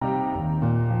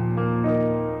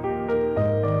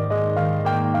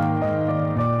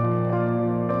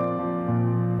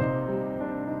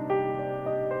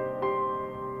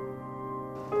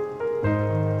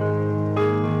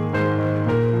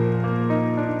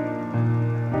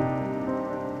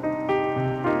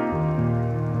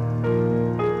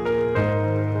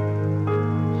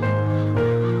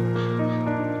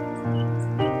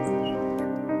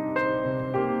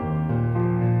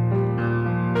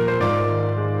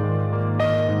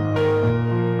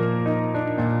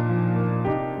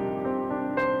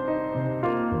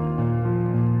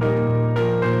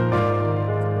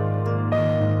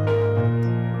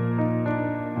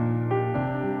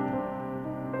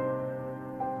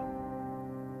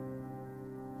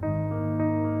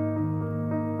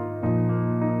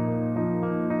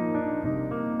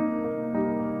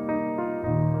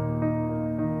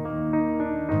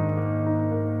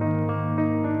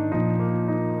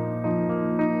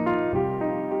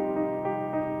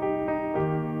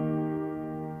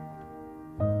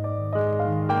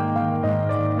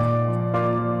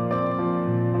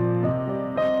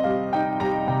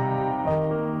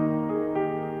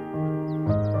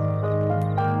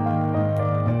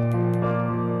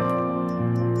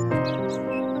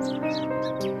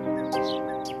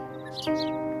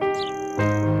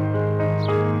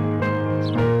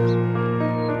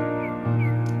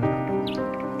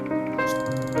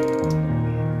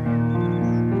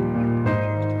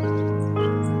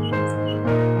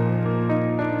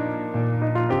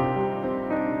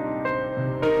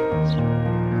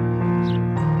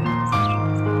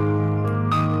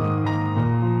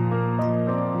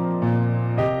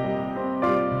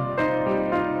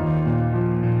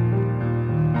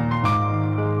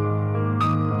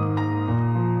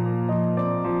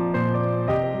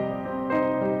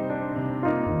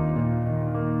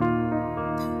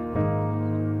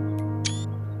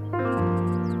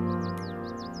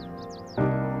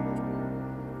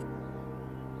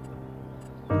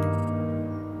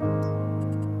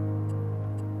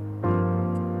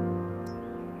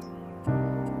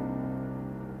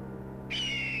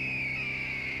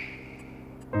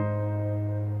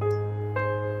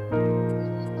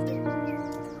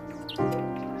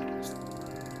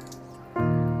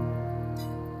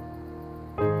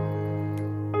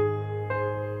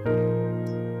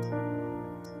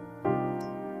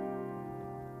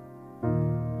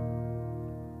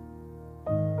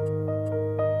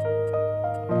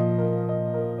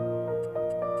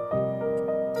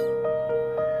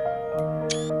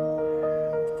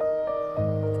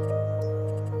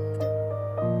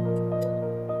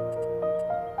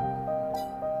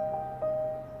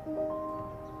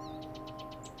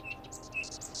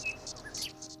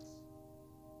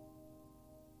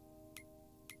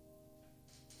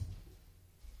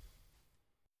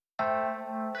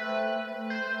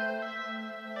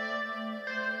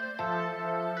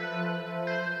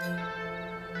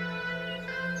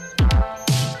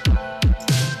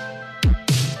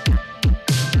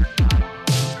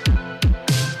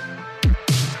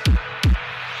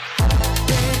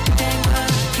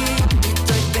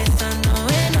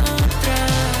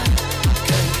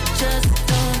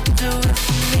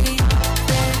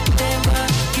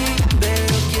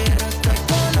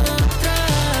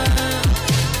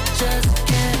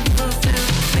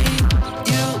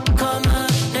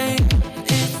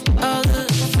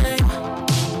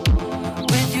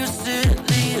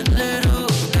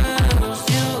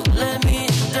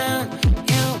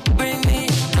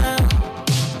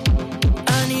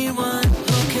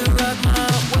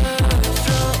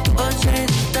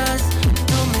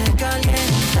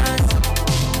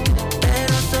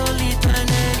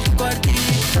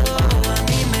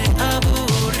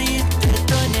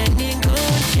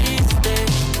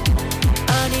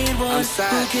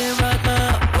can rock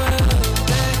my world.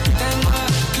 Te tengo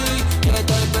aquí y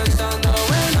estoy pensando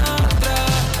en otra.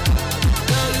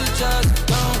 Girl, you just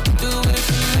don't do it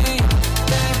for me.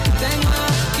 Te tengo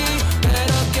aquí,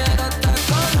 pero quiero estar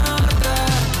con otra.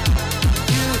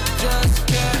 You just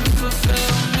can't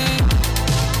fulfill me.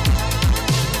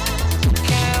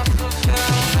 Can't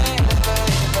fulfill me,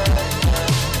 baby.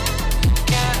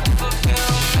 Can't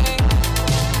fulfill me.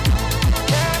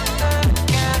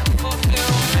 Can't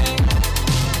fulfill me.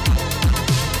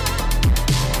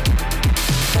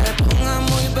 Se ponga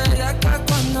muy bellaca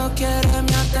cuando quiere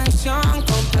mi atención,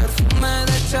 con perfume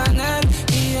de Chanel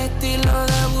y estilo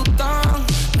de botón,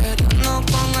 pero no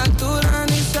con altura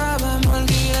ni sabemos en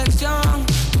dirección.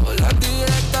 Volar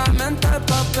directamente al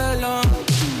papelón.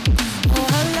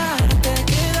 Ojalá te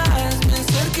quedas bien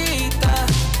cerquita.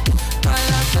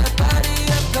 Baila ese party y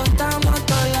explotamos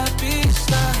toda la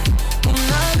pista.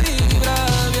 Una vibra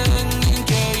bien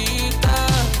increíble.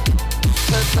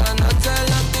 Esta noche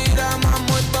la tiramos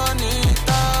muy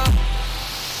bonita.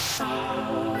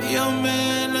 Yo me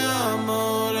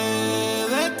enamoré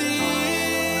de ti.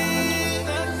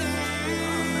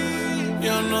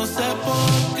 Yo no sé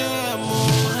por qué,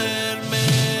 mujer, me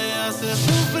hace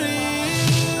sufrir.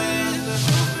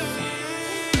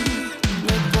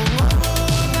 Me pongo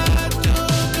borracho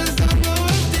pensando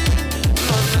en ti.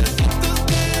 Los besitos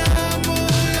que amo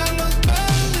ya los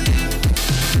perdí.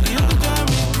 You got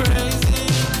me crazy.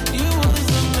 You was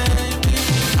a maybe.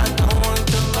 I don't want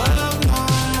your love no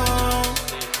more.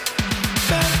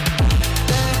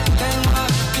 Te tengo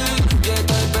aquí y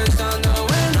estoy pensando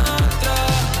en otra.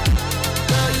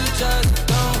 Girl, you just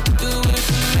don't do it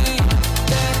for me.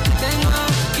 Te tengo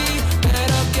aquí,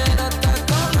 pero quiero estar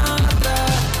con otra.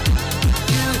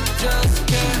 You just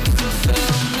can't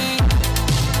fulfill me.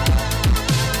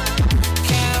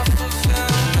 Can't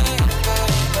fulfill me,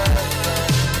 baby.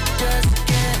 Just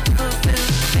can't fulfill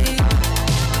me.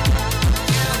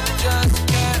 You just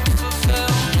can't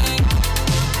fulfill me.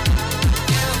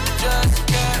 You just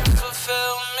can't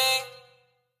fulfill me.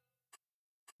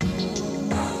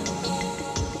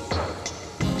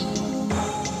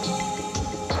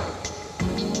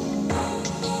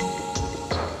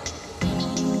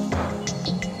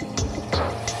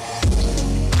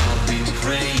 I've been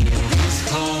praying this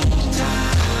whole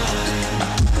time.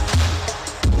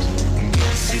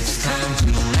 Guess it's time to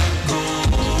let go.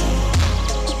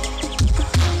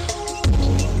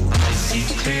 I see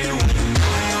clear when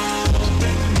I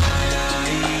open my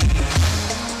eyes.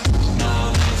 Now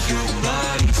that your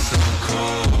body's so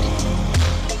cold,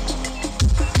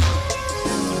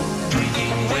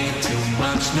 drinking way too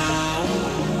much now.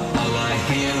 All I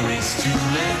hear is to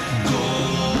let go.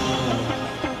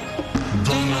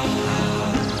 Don't know how.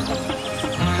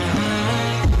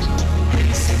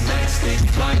 Racing nights they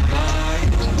fly by,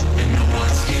 and no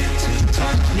one's here to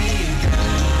talk me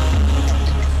down.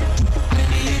 I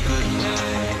need a good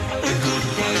night, a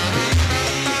goodbye, baby.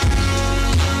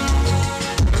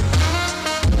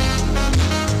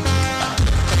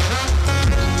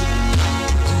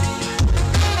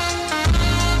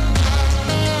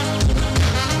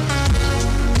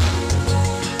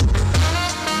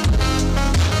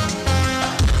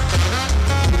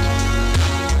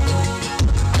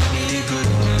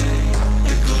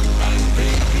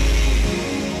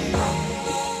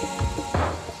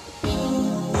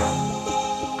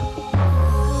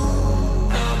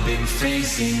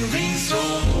 Facing these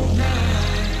old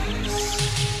nights,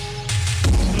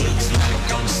 looks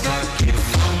like I'm stuck here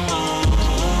for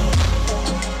more.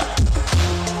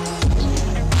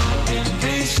 I've been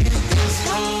patient this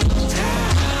whole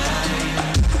time,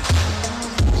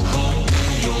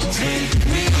 hoping you'll take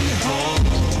me home.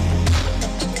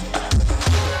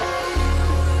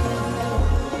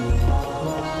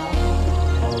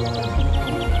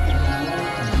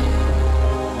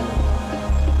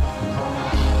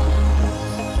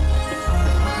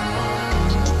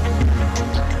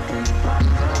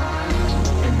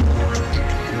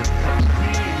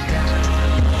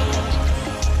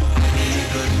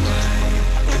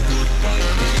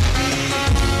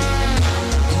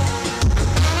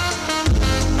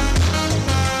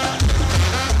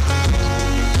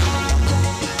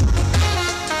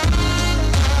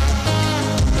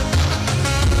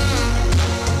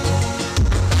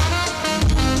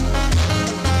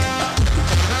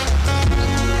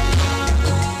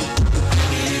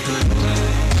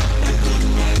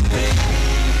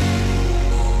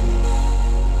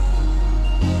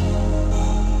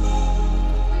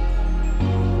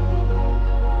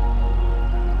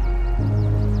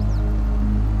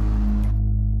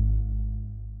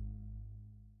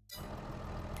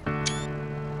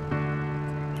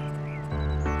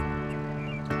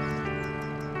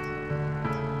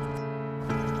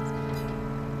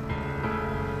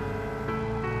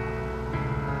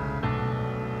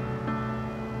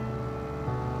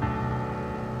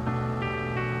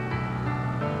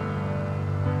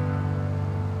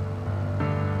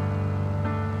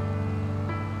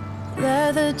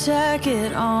 leather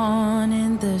jacket on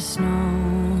in the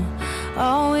snow.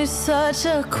 Always such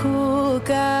a cool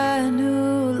guy,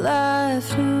 new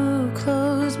life, new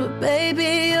clothes. But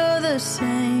baby, you're the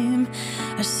same.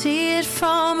 I see it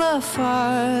from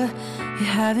afar. You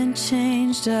haven't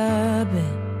changed a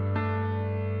bit.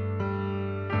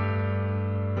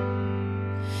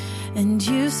 And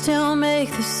you still make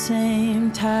the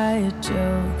same tired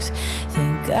jokes.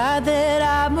 Thank God that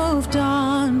I moved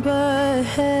on, but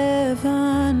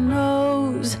heaven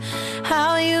knows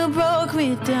how you broke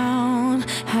me down.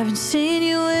 Haven't seen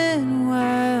you in a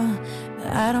while, but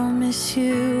I don't miss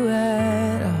you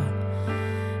at all.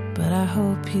 But I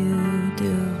hope you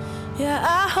do. Yeah,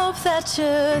 I hope that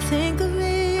you think of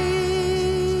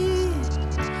me.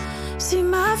 See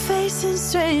my face in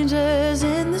strangers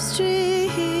in the street.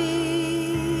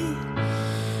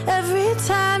 Every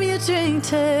time you drink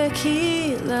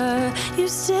tequila, you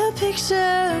still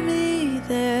picture me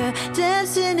there,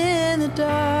 dancing in the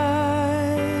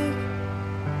dark.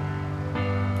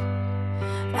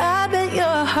 I bet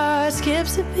your heart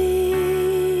skips a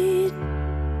beat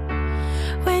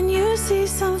when you see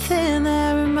something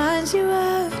that reminds you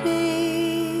of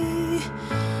me.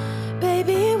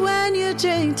 Baby, when you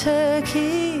drink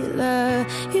tequila,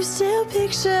 you still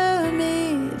picture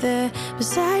me there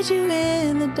beside you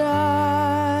in the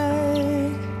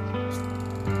dark.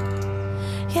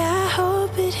 Yeah, I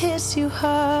hope it hits you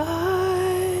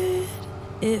hard.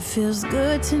 It feels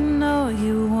good to know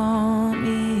you want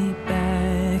me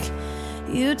back.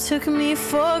 You took me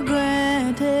for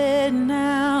granted,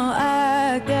 now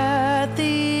I got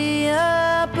the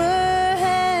upper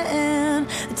hand.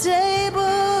 The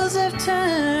tables have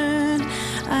turned,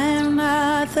 I am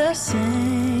not the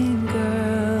same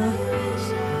girl.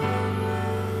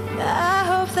 I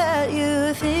hope that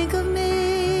you think of me.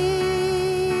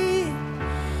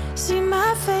 See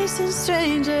my face in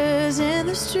strangers in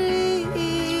the street.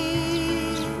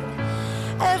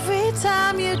 Every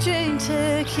time you drink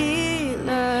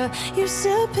tequila, you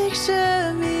still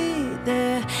picture me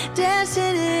there,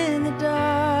 dancing in the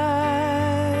dark.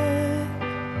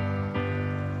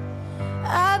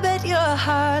 I bet your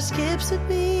heart skips a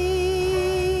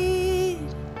beat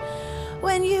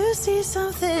when you see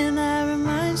something that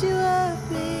reminds you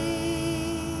of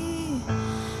me.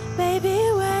 Baby,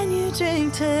 when you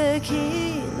drink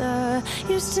tequila,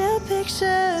 you still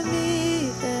picture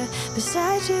me there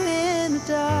beside you in the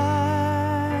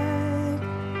dark.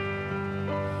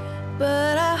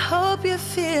 But I hope you're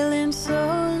feeling so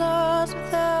lost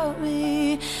without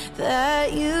me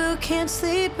that you can't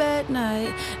sleep at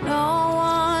night. No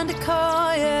one to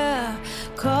call, yeah.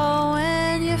 Call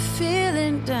when you're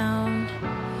feeling down.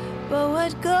 But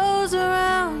what goes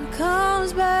around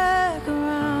comes back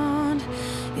around.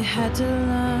 You had to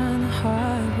learn the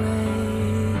hard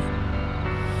way.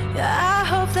 Yeah, I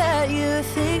hope that you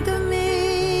think of me.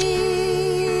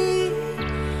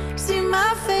 See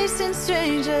my face in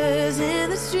strangers in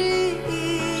the street.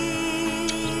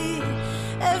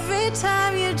 Every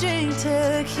time you drink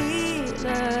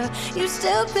tequila, you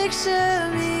still picture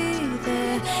me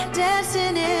there,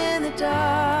 dancing in the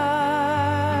dark.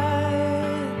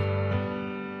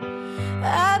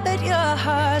 I bet your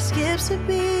heart skips a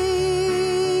beat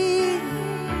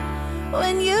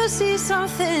when you see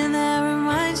something that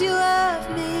reminds you of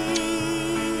me.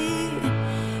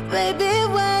 Baby,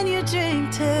 when you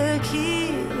drink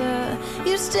tequila,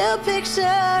 you still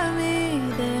picture me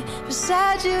there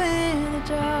beside you in the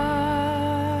dark.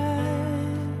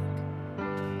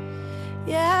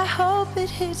 Yeah, I hope it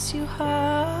hits you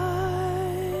hard.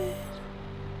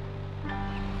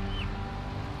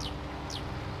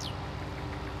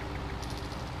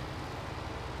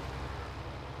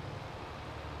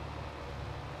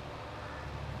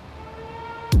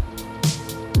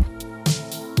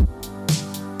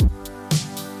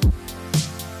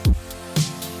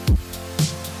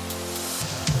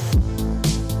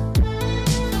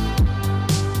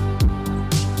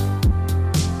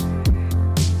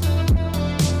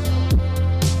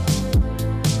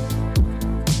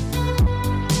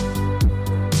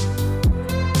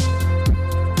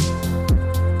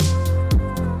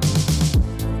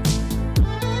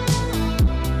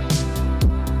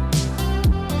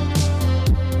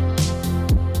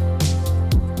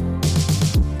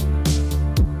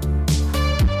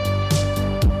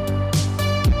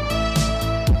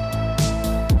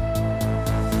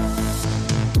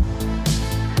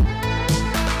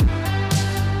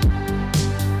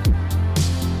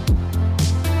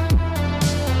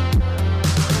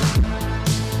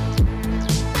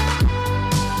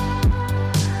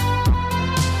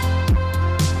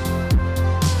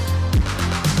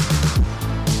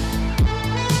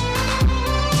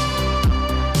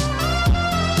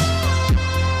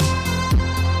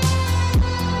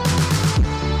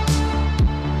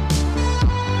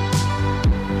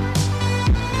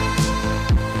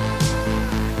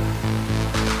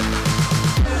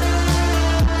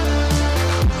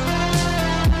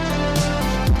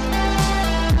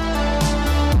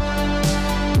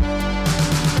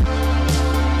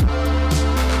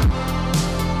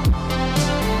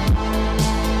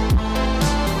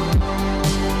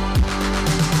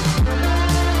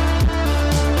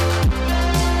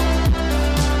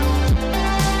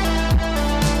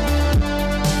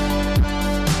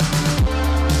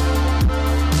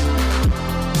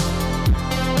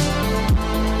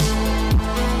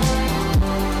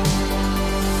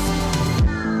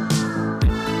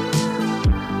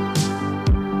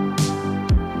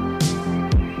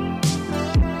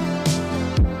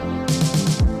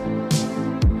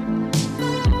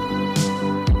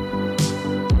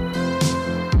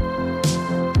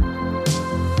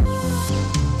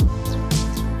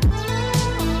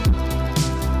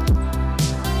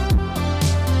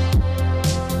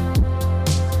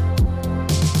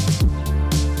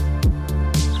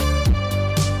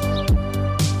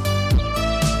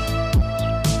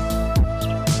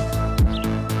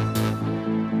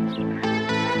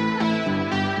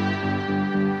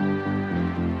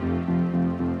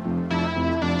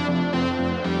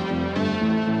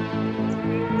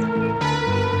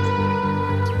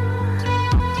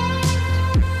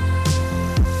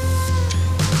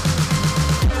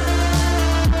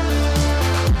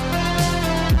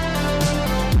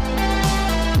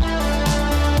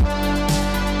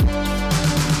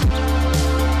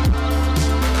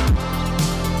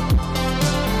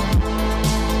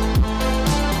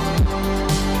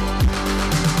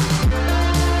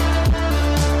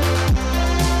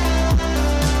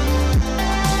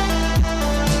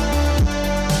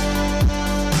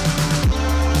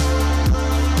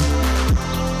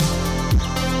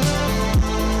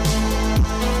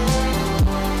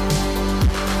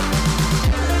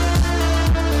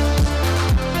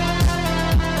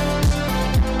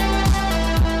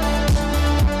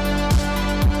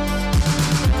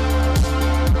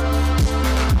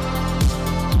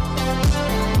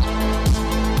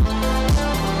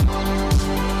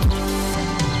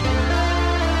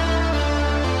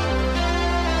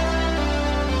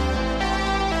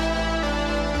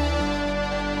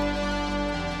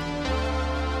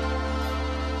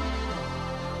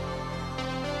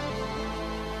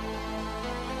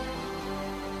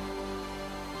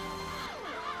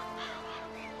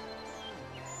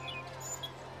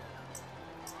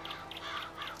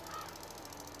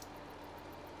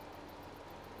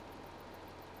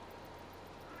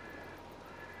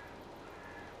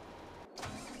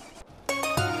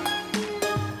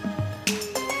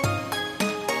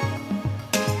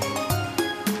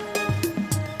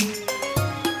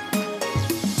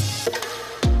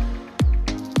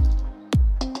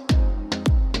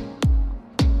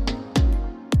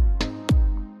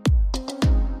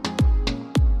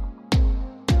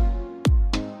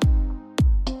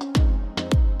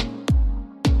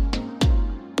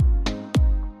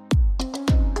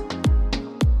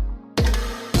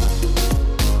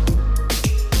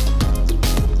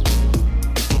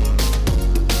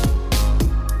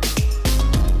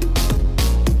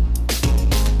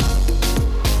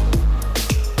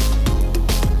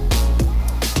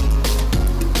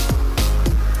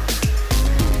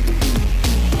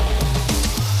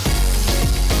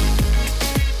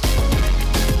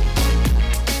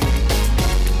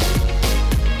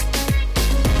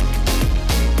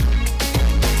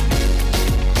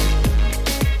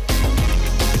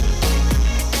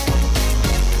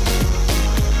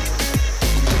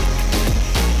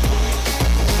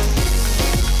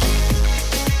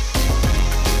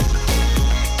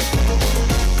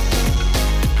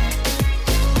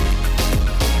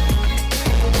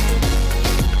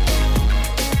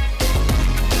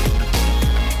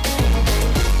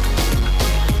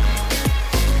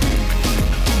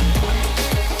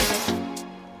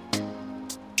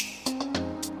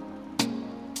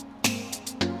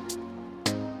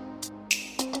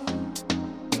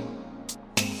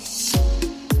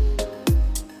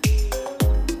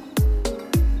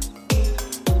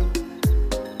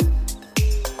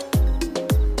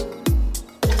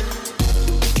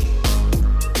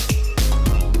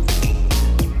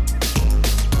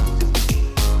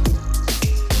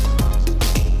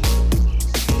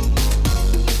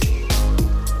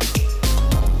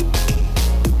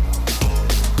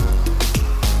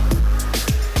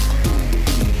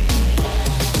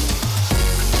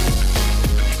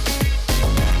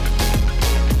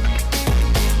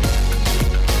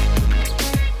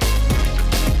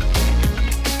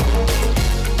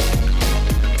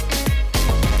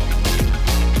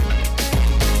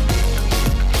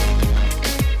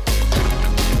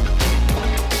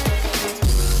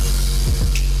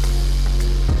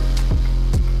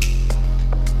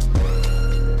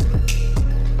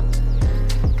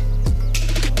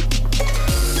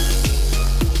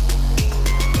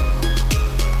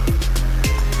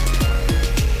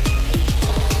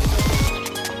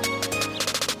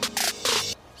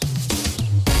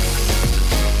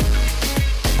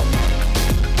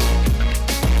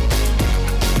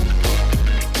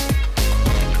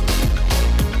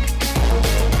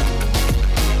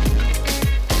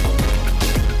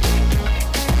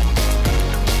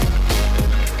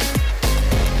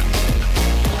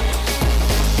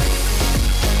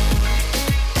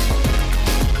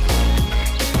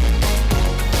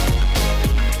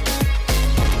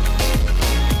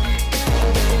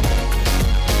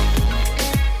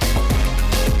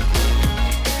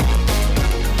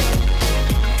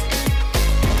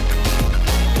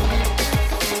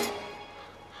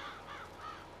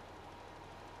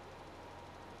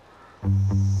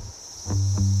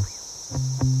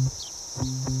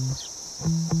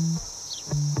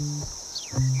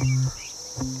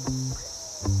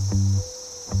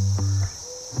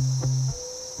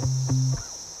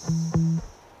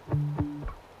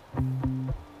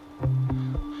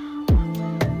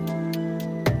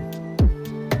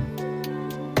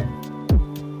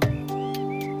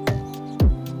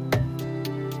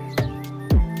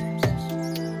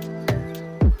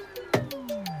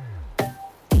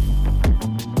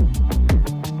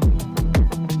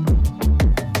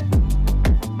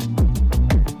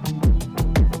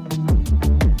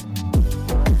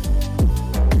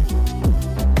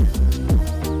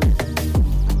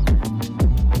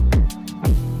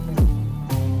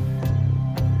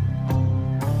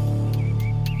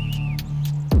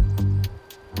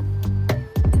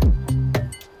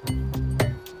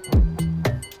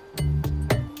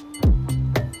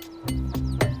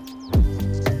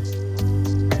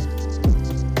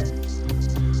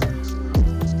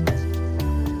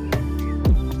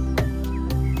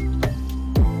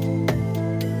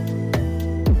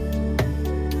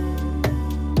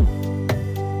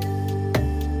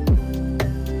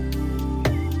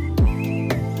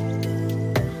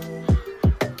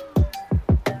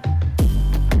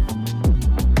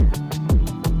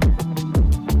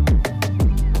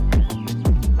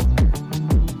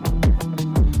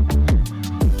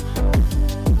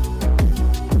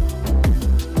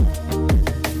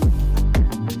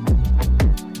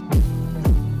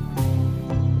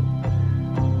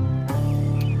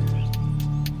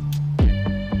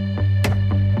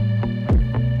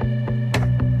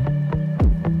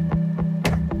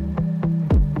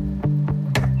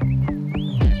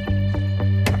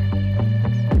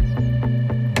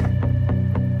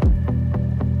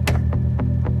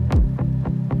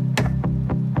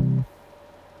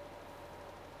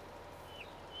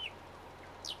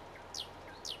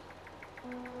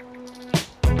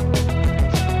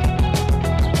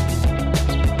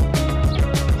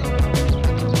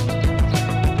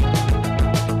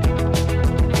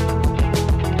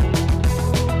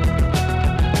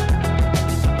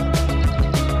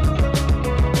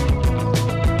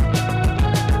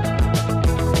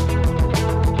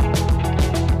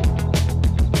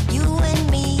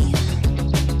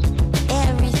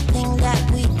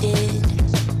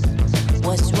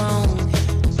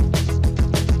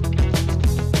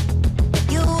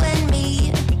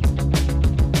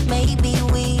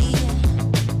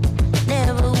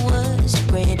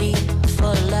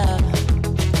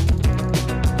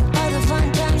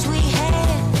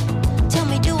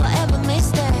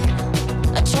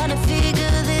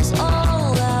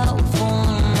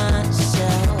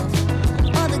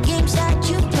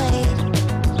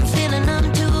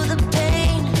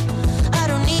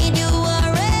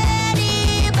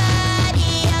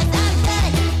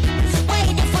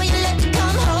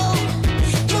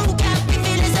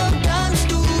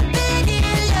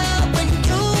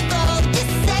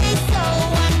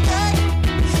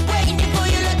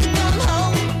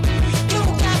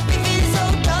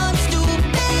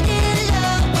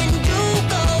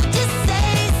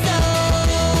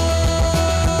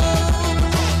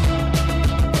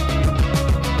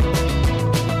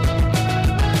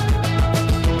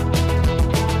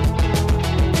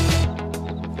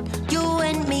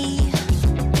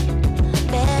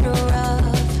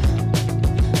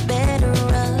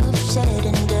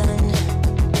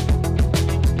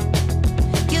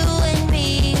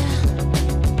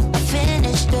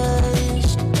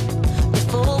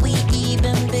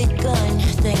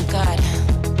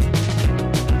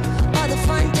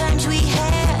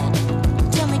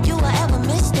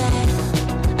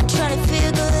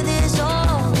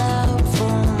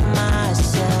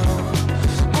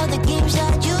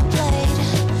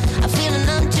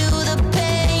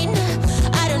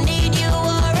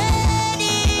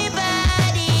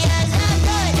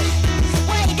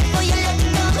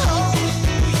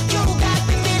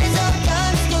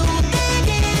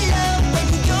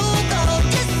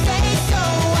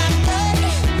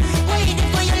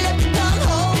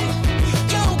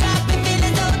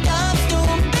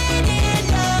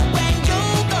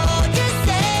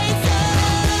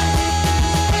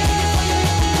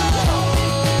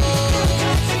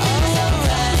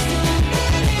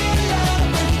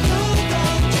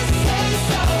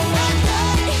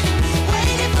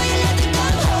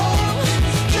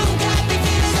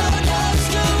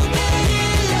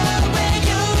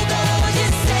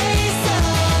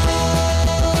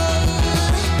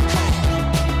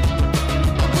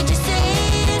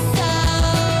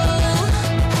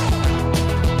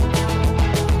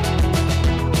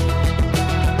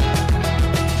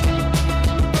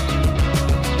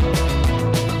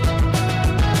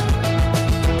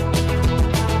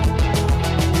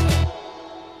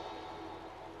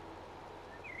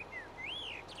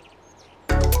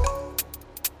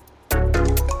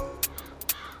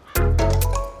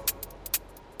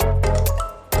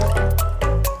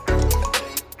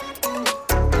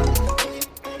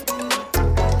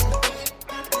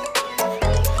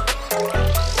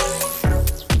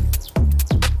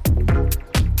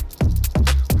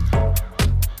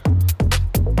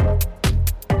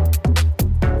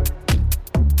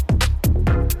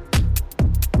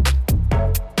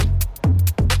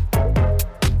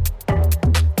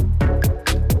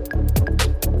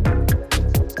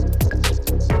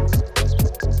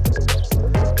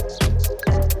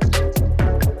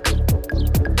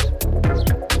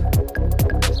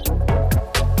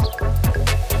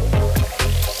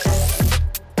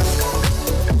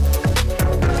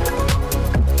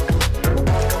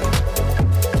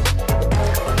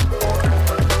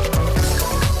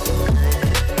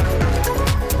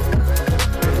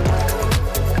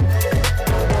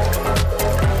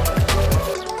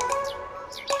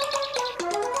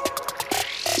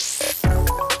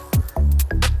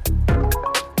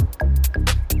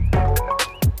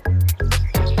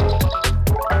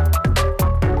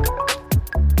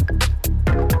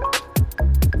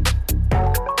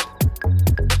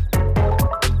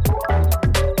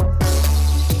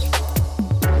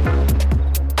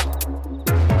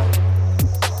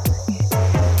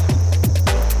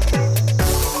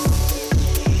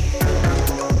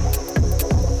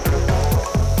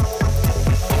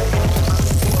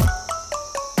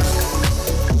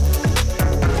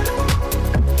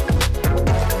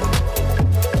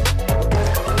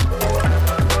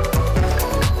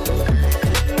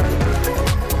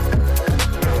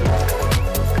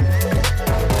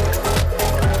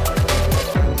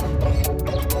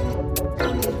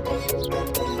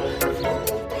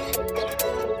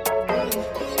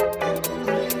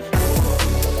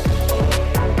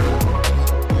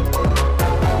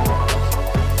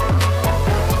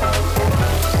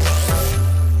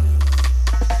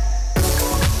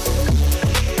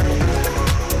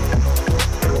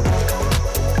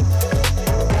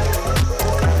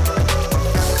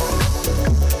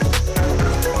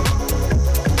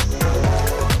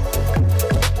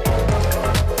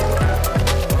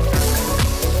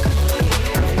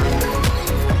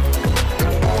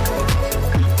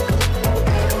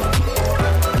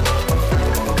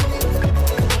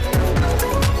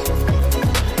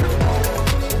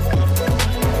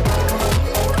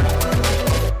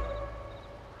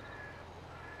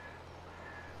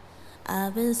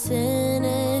 I've been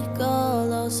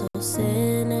cynical, oh so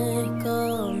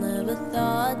cynical. Never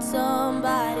thought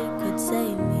somebody could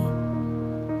save me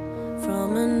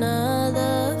from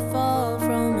another fall,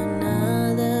 from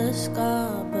another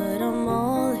scar. But I'm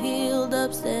all healed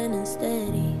up, standing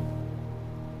steady.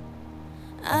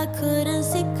 I couldn't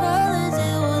see colors,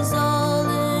 it was all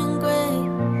in gray,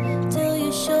 till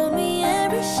you showed me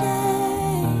every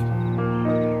shade.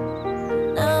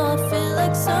 Now I feel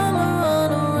like summer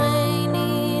on a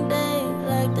rainy day,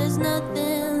 like there's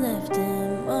nothing left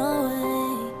in my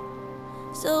way.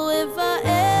 So if I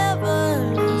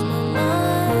ever lose my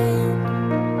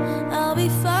mind, I'll be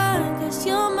fine, 'cause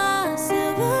you're my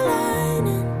silver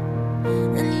lining.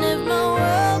 And if my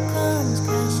world comes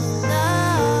crashing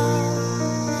down,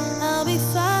 I'll be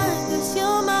fine, 'cause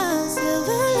you're my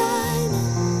silver lining.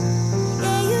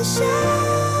 Yeah, you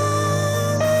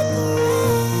shine like a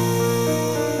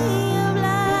ray of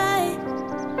light,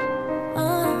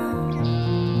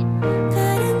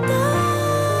 cutting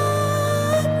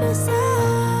darkness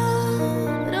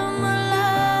out of my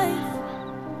life.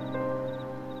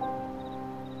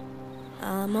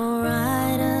 I'm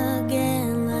alright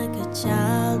again, like a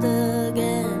child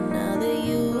again. Now the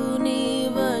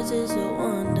universe is a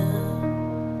wonder.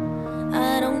 I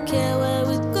don't care where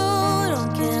we go,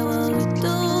 don't care what we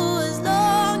do, as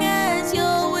long as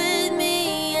you're with me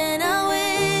and I'm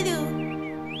with you.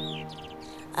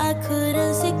 I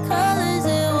couldn't see colors,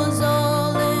 it was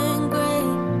all in gray,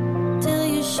 till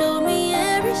you showed me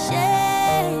every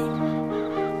shade.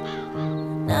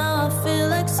 Now I feel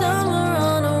like summer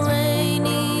on a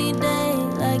rainy day,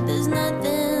 like there's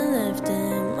nothing left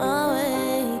in my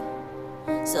way.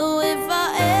 So if I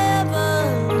ever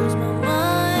lose my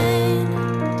mind,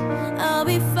 I'll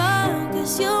be fine,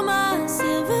 'cause you're my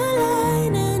silver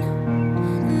lining.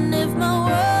 And if my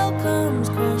world comes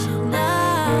crashing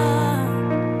down,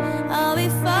 I'll be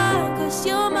fine, 'cause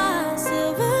you're my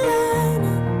silver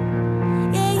lining.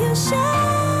 Yeah, you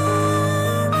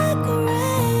shine like a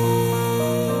ray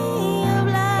of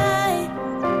light,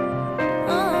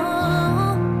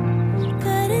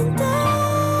 cutting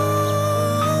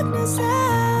darkness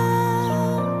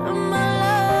out of my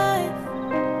life.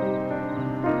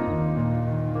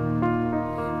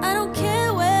 I don't care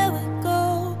where we go,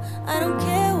 I don't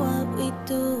care what we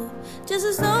do, just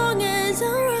as long as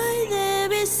I'm right there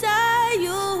beside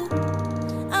you.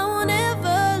 I won't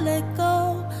ever let go,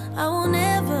 I won't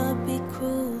ever be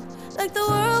cruel, like the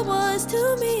world was to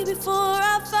me before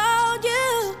I found you.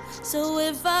 So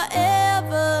if I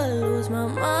ever lose my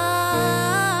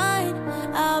mind,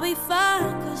 I'll be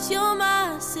fine, 'cause you're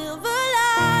my silver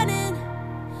lining.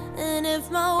 And if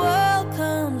my world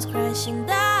comes crashing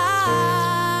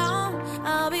down,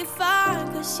 I'll be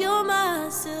fine, 'cause you're my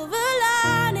silver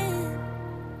lining.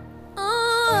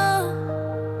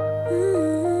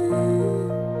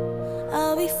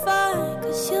 I'll be fine,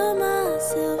 'cause you're my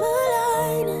silver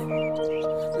lining.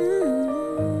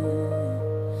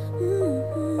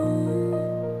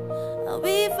 I'll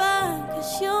be fine,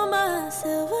 'cause you're my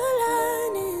silver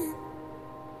lining.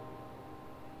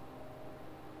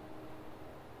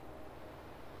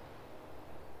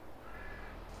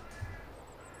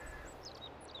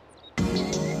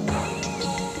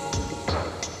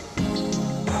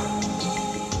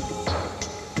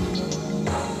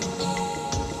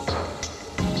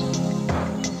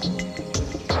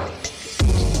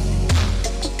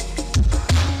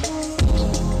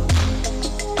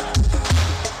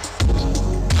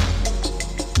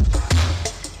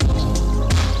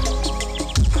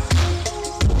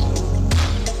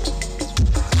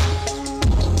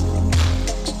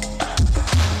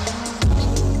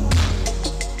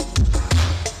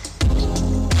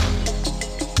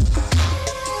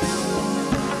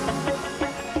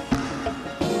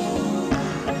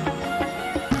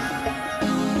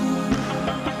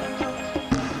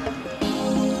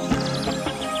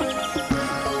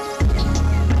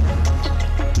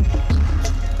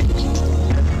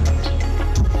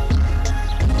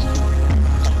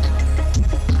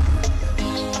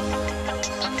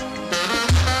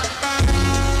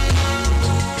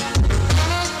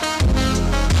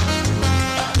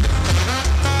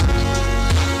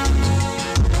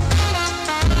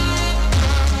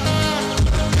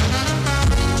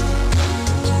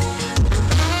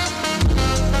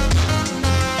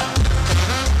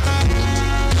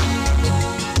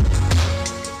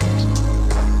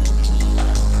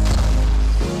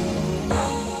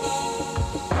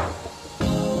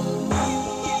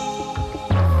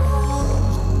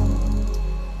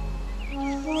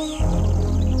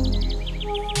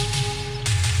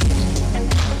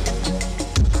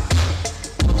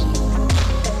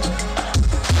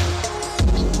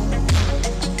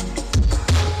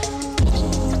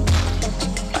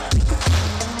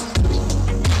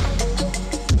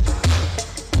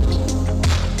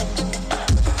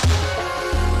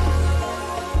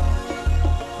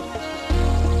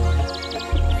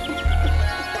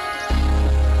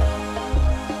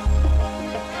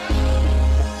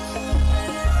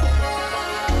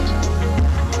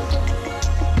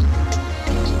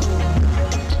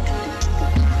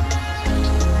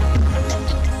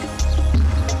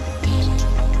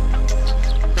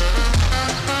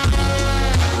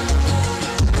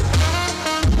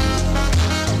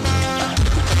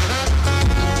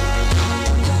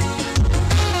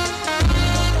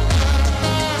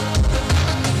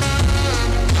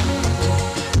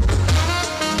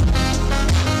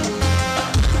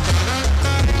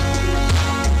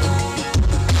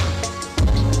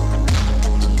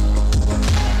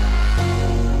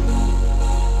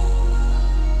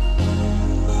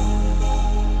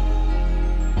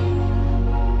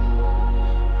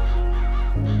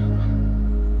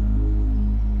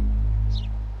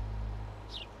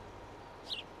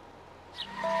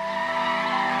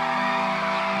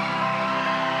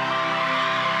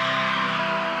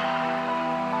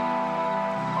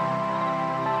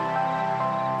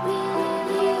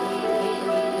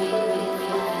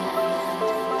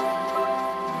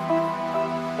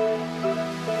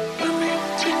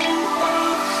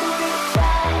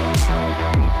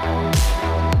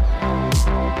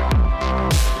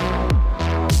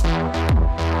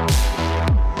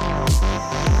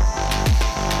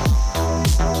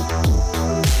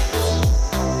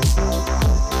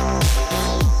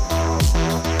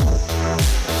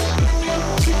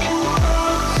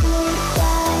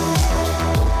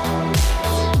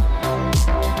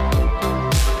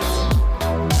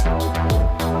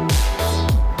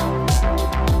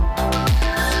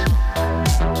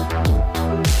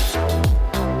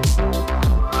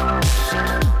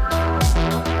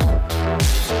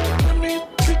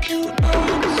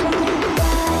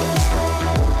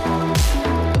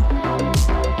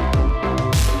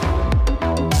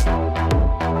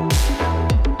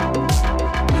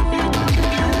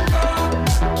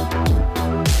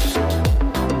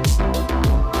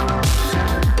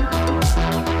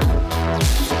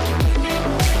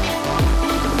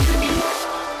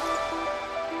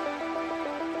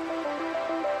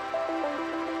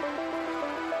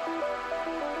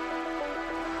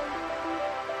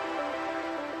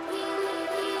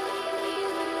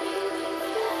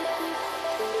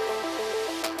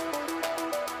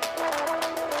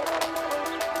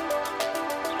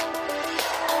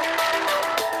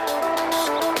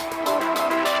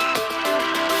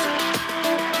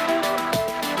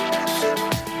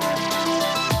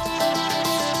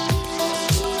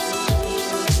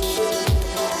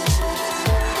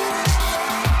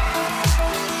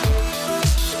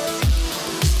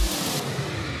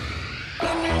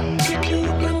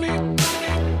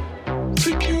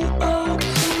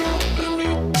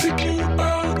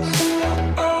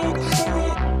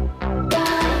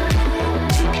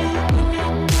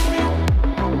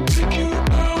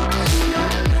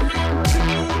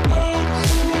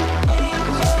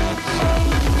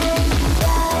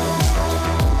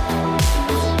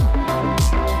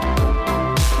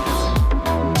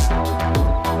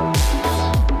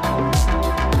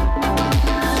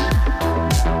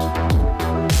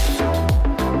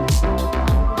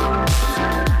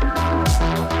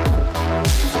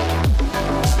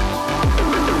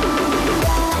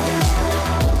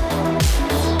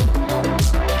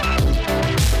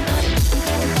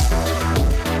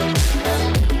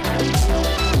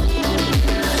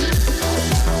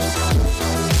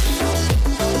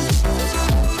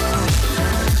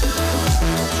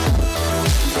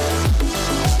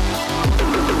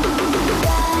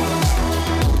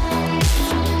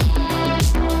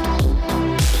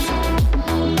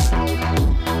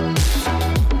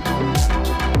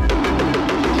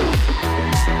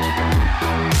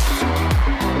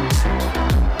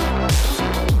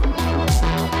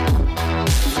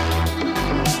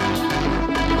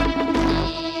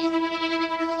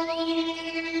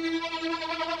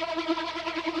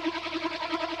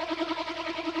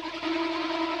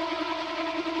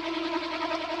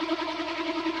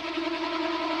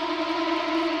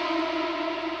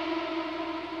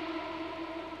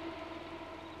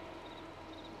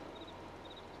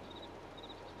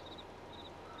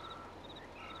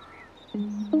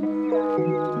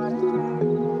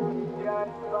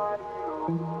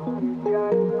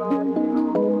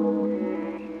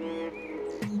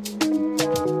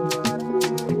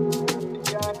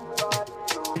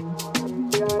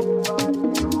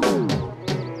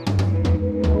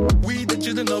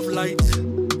 children of light,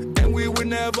 and we will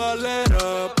never let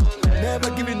up. Never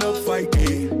giving up fight,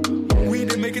 yeah. We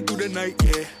didn't make it through the night,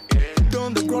 yeah.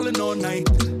 Done the crawling all night,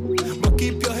 but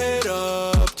keep your head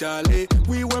up, Charlie.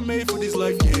 We were made for this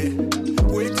life, yeah.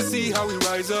 Wait to see how we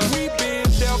rise up. We've been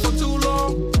down for too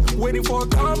long, waiting for a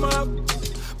come up.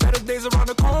 Better days around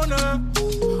the corner.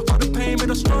 All the pain made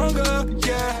us stronger,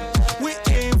 yeah. We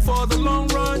aim for the long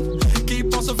run,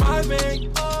 keep on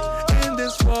surviving. In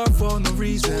this war for no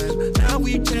reason. Now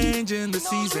we changing the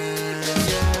season,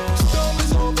 yeah. Storm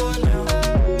is over now.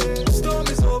 Storm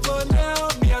is over now.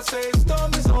 Me, I say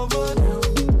storm is over now.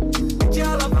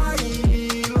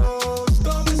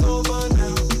 Storm is over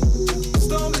now.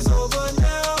 Storm is over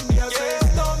now. Me, I say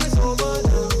storm is over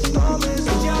now. Storm is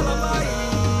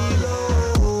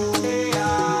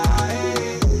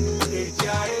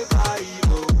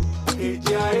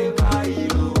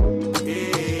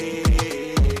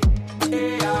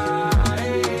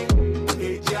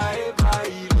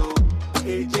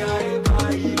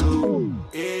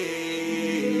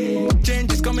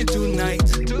change is coming tonight.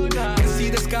 Can see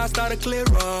the sky start to clear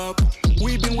up.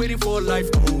 We've been waiting for life,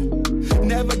 oh.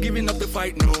 Never giving up the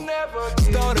fight, no.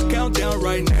 Start a countdown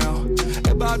right now.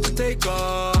 About to take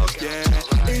off, yeah.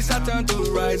 It's our turn to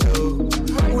rise, oh.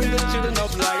 We're the children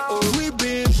of light, oh. We've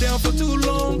been down for too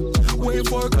long, waiting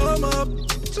for a come up.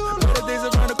 Better days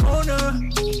around the corner.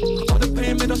 All the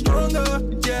pain made us stronger,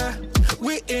 yeah.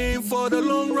 We aim for the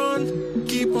long run,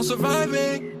 keep on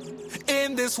surviving.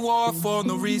 In this war for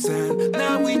no reason.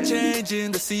 Now we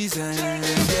changing the season,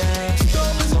 yeah.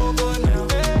 Storm is over now.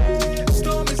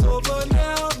 Storm is over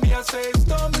now. Me, I say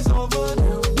storm is over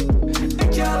now.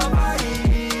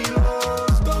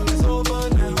 Storm is over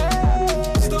now.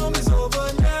 Storm is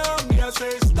over now. Me, I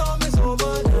say storm is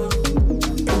over now.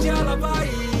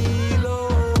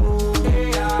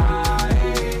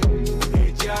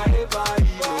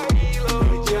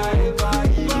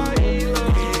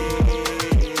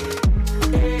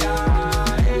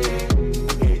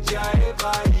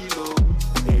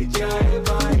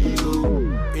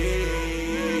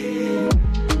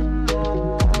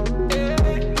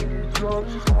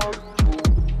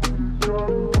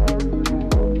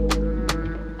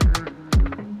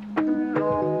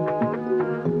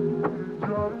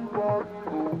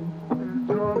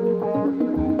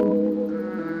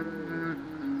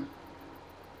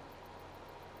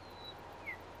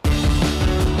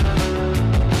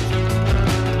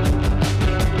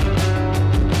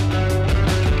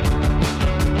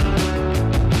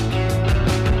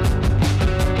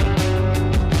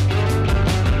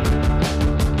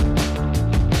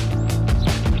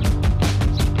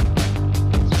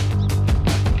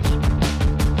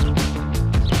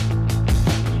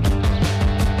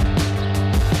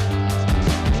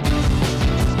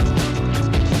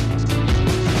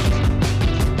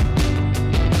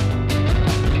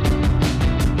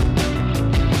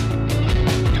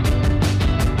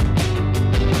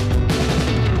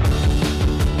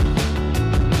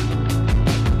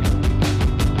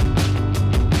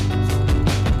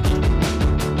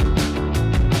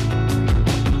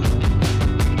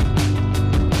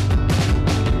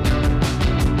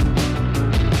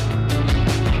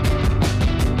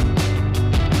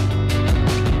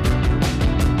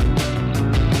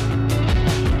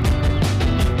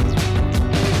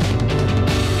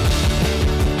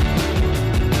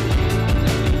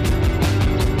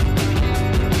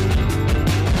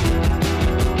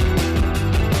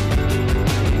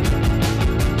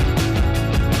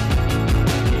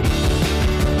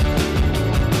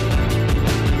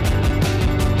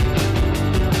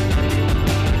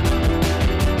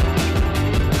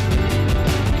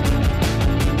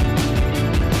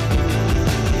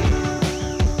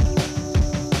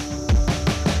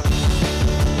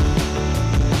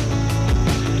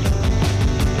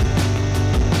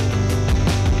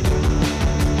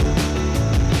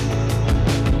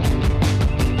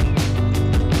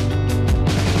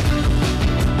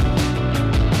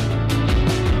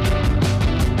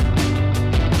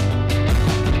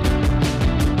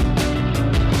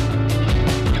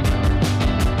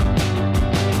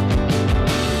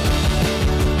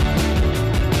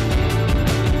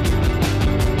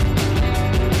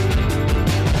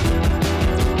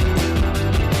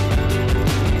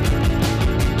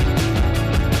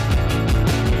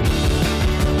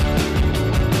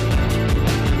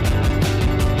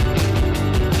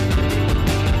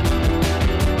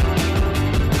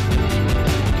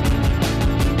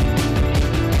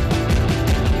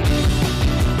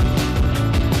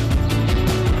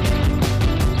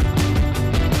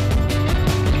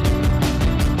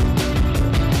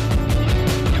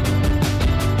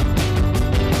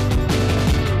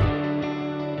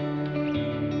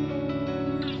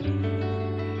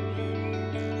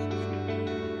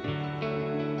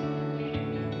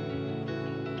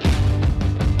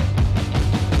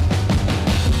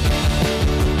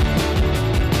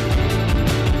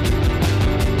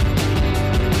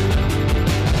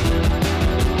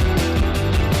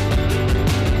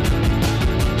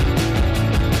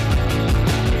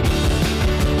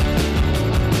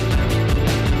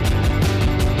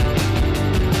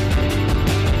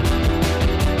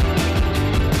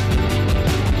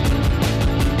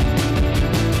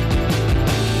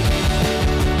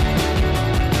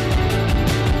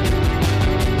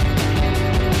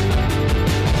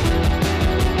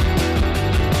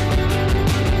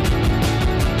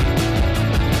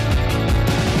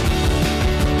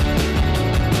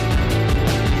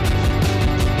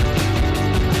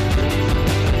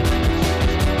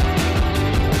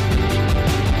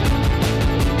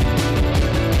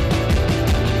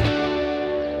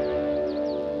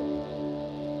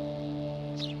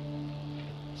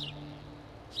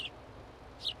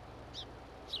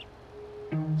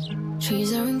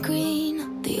 trees aren't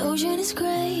green, the ocean is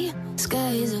gray, sky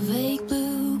is a vague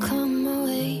blue, come my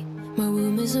way. My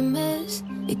room is a mess,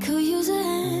 it could use a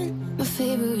hand. My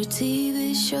favorite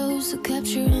TV shows are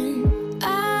capturing.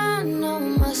 I know I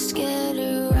must get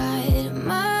it right,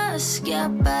 must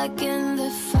get back in the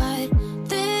fight.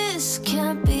 This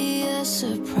can't be a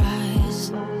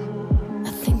surprise,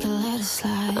 I think I'll let it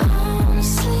slide. I'm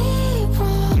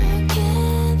sleepwalking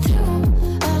through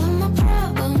all of my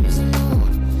problems, no,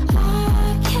 I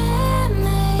can't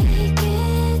make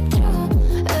it through.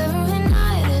 Every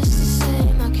night is the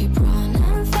same, I keep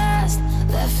running fast,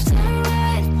 left and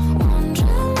right,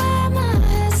 wondering where my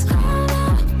head's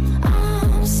gone.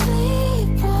 I'm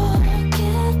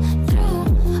sleepwalking through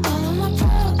all of my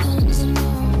problems, no,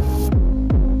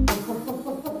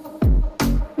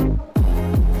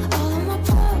 all of my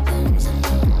problems, no.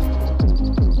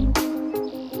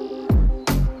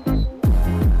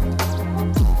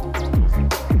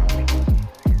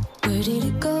 Where did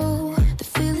it go? The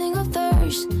feeling of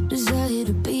thirst, desire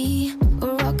to be a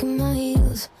rock in my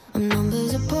heels. I'm numb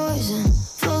as a poison,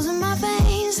 flows in my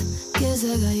veins. Guess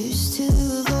I got used to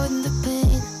avoiding the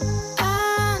pain.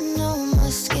 I know I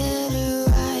must get it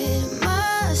right,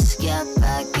 must get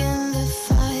back in the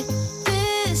fight.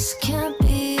 This can't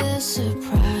be a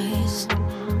surprise,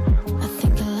 I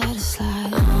think I'll let it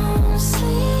slide. I'm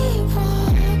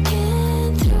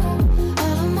sleepwalking through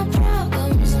all of my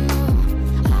problems, no,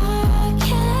 I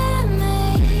can't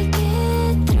make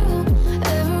it through.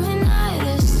 Every night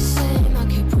is the same, I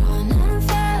keep running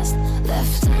fast,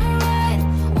 left and right,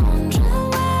 wondering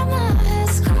where my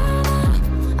head's gone.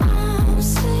 I'm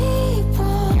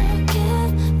sleepwalking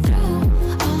through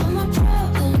all of my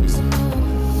problems, no,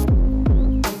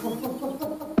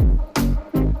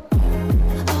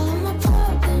 all of my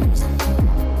problems, no.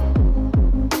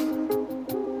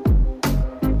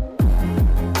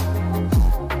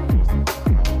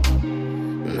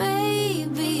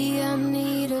 Maybe I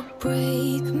need a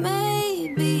break,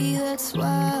 maybe that's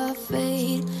why I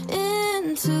fade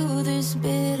into this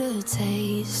bitter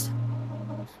taste.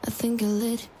 I think I'll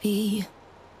let it be.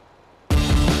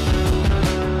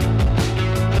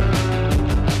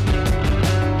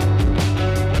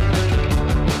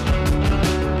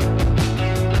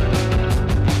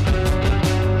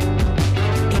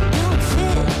 It don't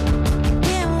fit,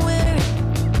 can't wear it.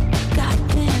 God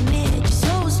damn it, you're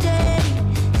so steady.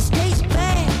 It stays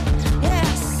bad, yeah, I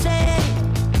said it.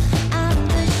 I'm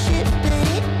the shit, but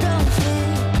it don't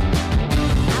fit.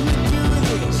 I'ma do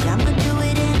this, I'ma do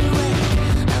it anyway.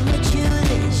 I'ma chew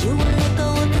this, you won't let go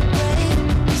of the break.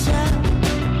 So,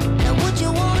 now what you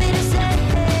want me to say?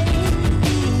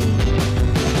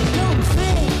 It don't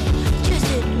fit, just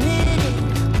admit it.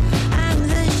 I'm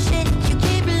the shit, you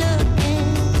keep looking.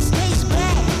 It stays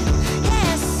bad, yeah, I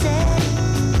said it.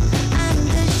 I'm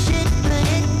the shit, but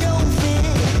it don't fit.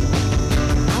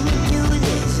 I'ma do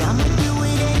this, I'ma do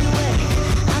it anyway.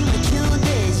 I'ma chew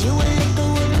this, you will let go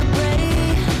of the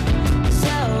break.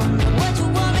 So, what you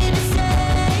want me to say?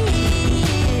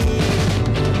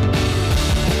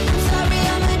 I'm sorry,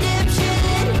 I'm a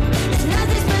dipshit. There's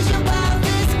nothing special about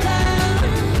this clown.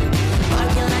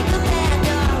 Walking like a mad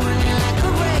dog, running like a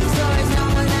racehorse. No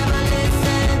one ever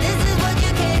listened. This is what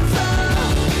you came for.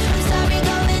 I'm sorry,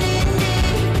 going in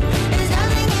deep. There's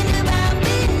nothing in about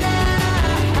me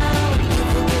now. You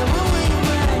forget where we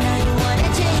were, now you wanna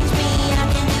change me. I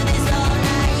can do this all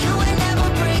night, you would never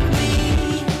break me.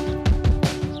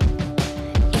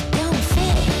 It don't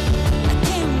fit, I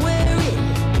can't wear it.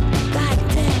 God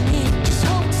damn it, just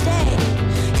hold steady.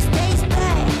 It stays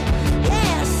bad,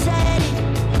 yeah, I said it.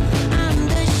 I'm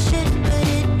the shit, but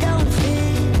it don't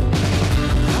fit.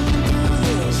 I'ma do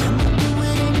this, I'ma do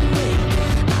it anyway.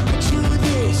 I'ma chew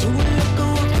this, you will let go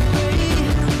of the break.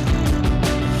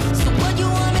 So what you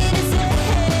want me to say?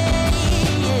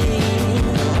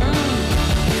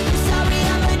 I'm sorry,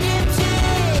 I'm a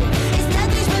dipshit. It's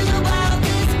nothing special about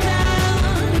this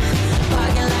clown.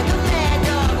 Barking like a mad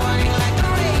dog, running like a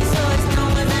racehorse. No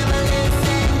one ever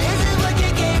listened. This is what you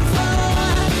came for.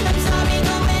 I'm sorry,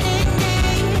 going in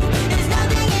deep. There's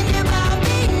nothing in about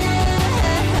me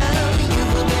now. You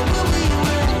forget where we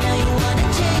were, now you wanna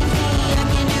change me. I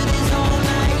can do this all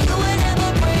night, you would never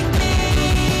break me.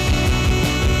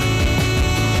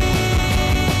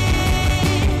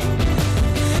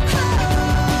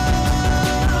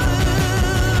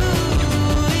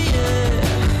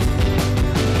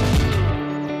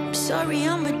 Sorry,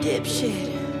 I'm a dipshit.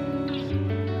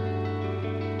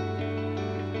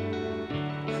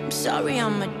 I'm sorry,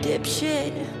 I'm a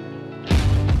dipshit.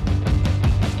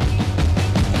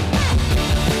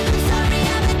 I'm sorry,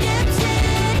 I'm a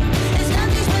dipshit. There's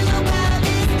nothing special about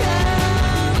this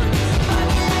town.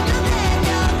 Party like a mad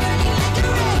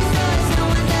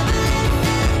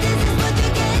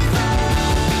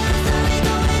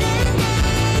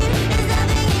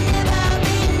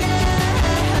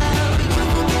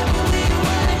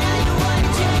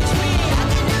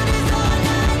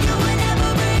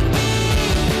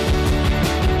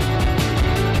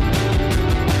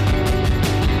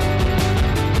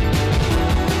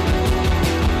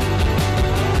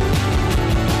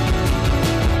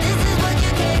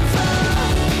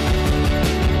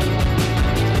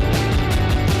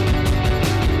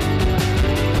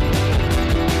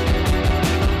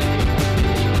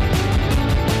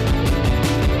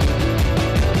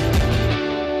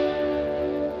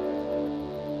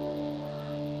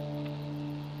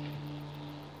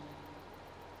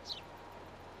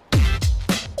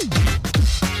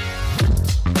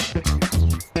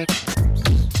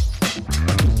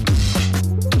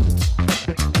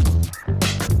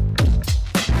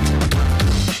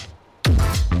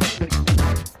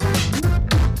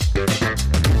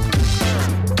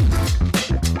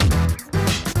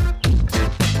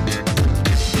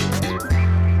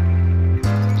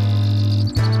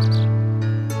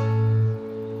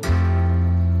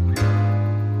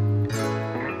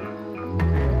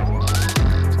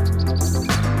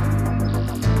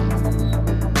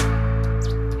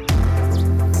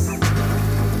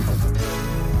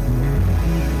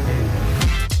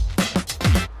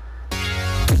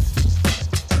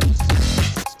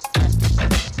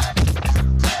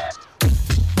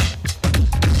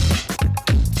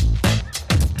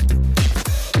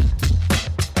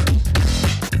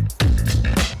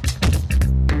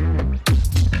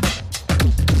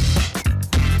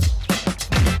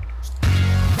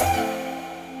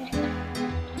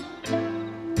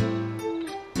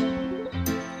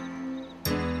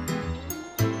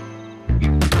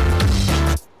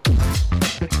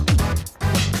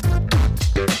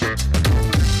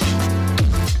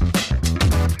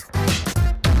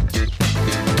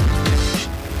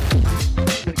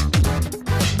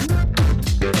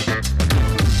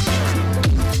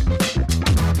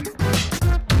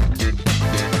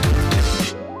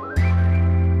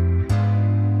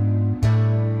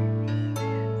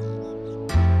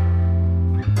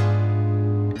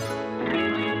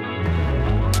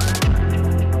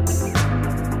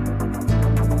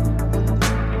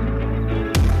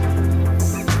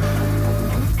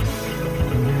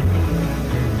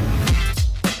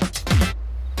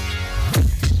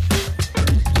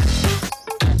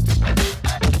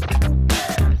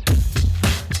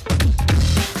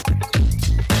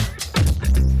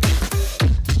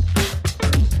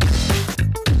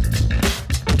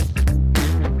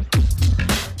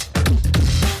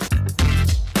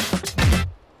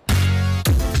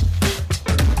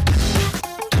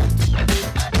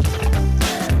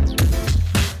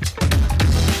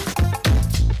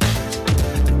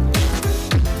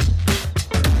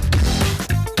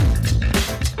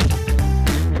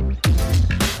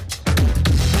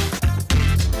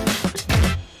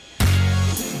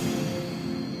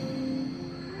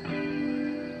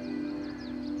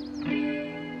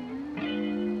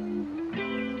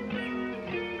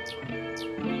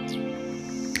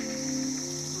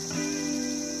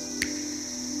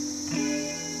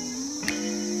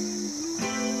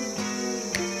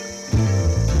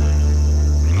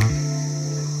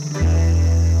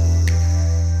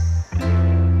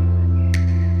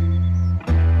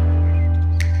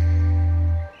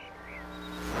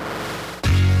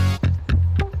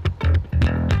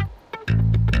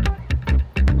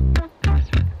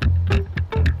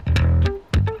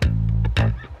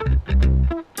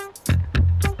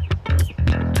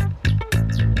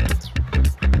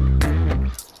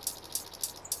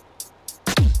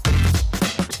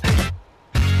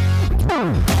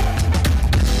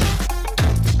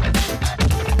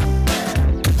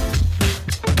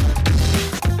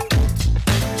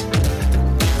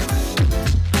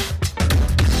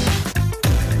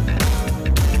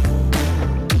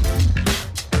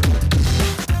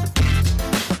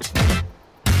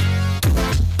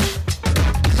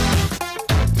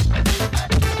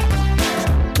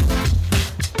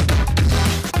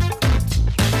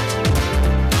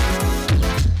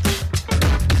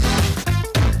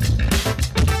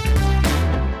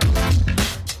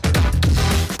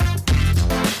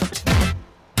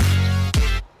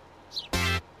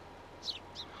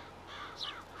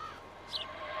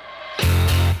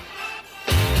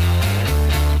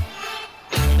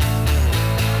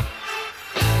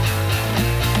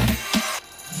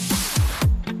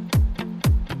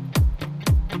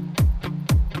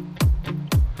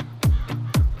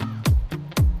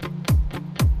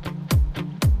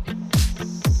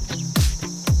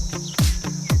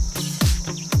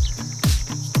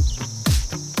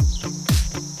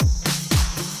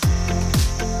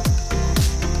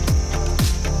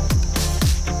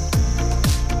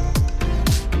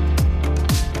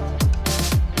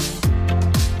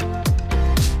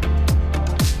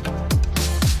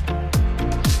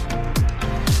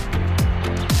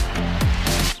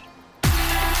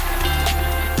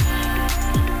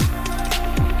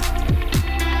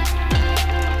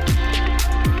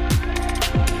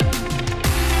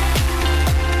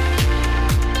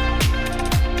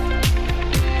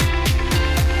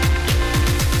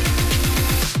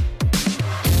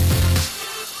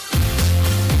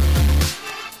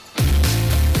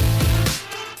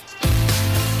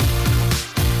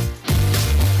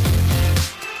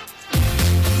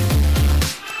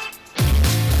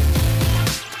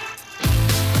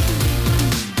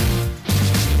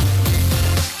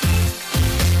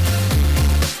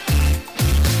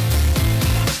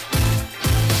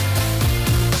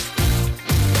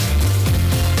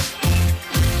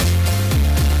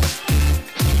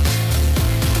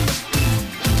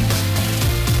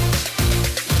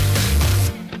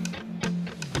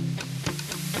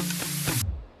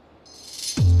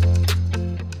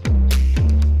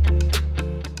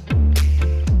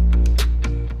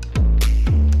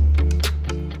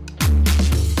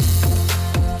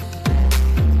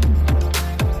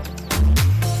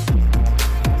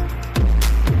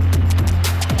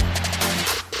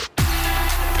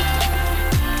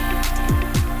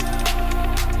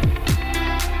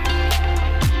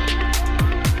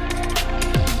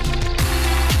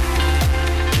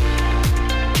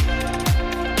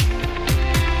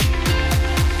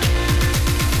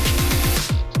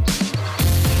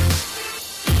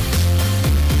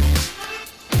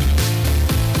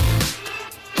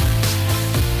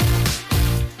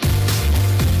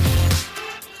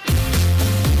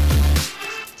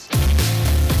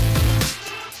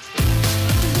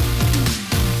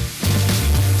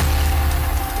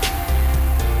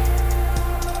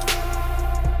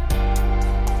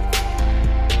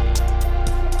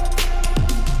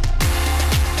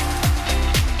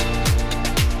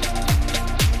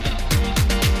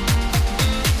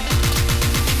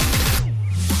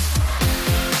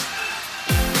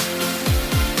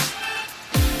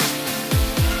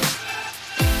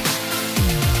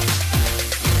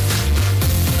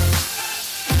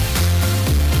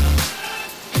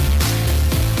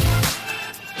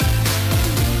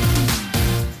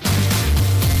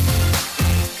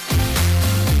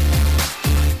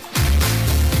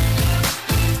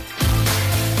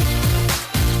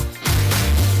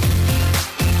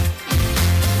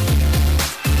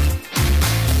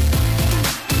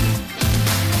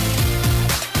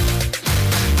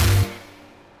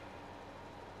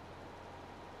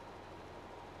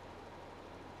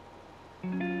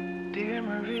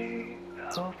worry,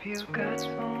 hope you got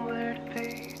somewhere to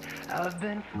be. I've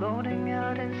been floating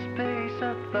out in space.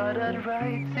 I thought I'd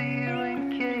write to you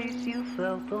in case you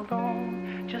felt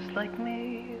alone, just like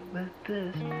me. But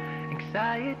this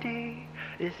anxiety,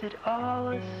 is it all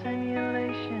a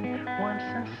simulation? Ones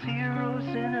and zeros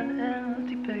in an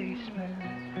empty basement.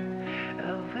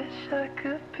 I wish I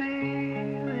could be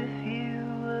with you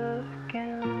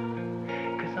again,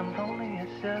 'cause I'm lonely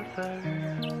as ever,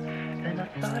 and I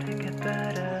thought it'd get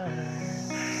better.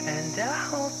 And I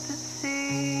hope to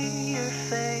see your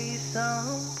face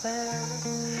somewhere,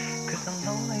 'cause I'm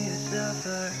lonely as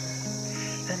ever,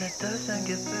 and it doesn't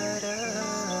get better.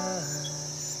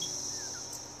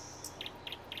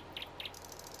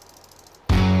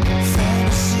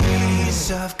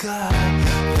 Fantasies, I've got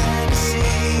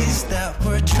fantasies that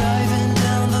we're driving